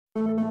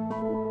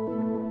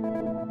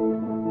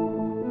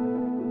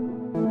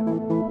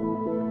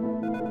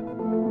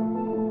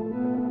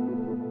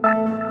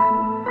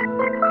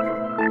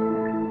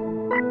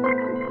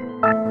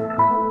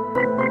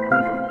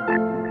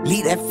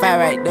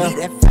right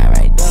there. That fire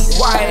right there.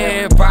 Why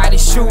everybody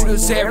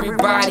shooters,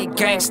 everybody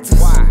gangsters?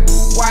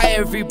 Why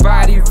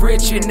everybody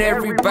rich and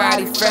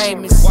everybody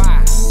famous?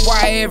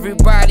 Why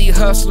everybody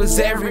hustlers,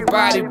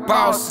 everybody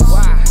bosses?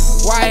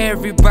 Why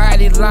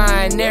everybody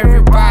lying,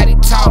 everybody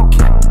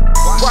talking?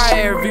 Why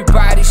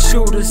everybody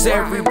shooters,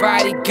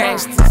 everybody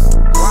gangsters?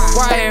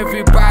 Why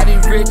everybody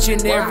rich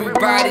and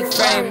everybody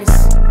famous?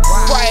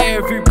 Why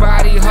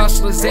everybody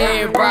hustlers,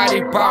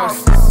 everybody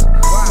bosses?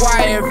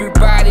 Why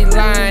everybody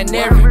lying,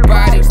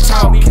 everybody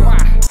talking?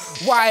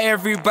 Why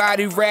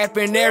everybody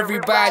rapping,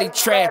 everybody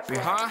trapping?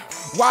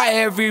 Why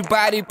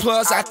everybody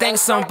plus, I think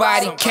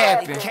somebody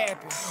capping?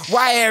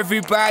 Why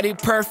everybody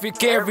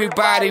perfect,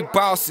 everybody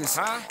bosses?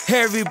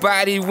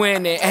 Everybody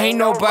winning, ain't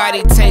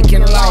nobody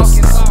taking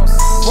losses.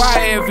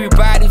 Why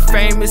everybody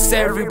famous,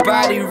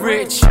 everybody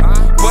rich?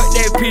 But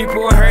their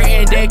people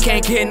hurting, they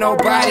can't get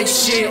nobody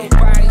shit.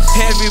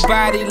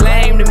 Everybody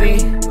lame to me.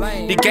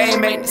 The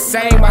game ain't the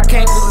same, I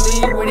can't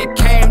believe what it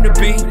came to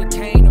be.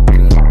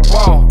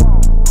 Whoa.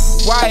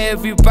 Why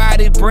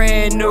everybody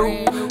brand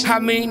new? I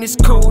mean it's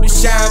cool to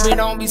shine, but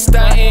don't be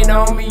stunting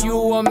on me, you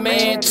a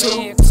man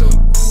too.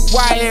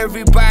 Why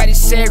everybody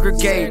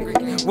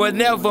segregated? Well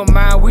never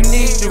mind, we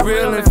need the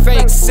real and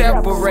fake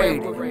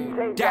separated.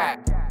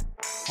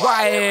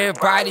 Why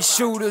everybody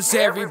shooters,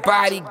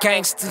 everybody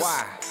gangsters?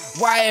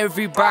 Why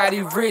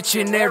everybody rich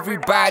and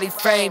everybody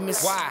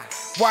famous?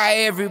 Why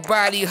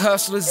everybody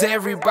hustlers,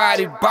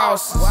 everybody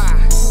bosses?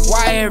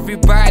 Why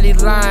everybody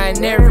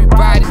lying,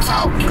 everybody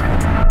talking?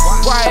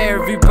 Why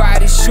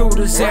everybody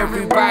shooters,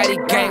 everybody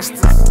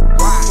gangsters?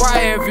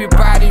 Why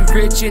everybody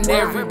rich and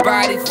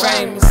everybody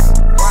famous?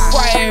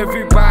 Why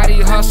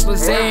everybody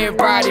hustlers,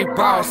 everybody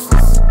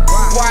bosses?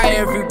 Why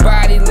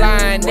everybody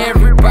lying,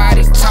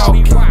 everybody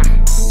talking?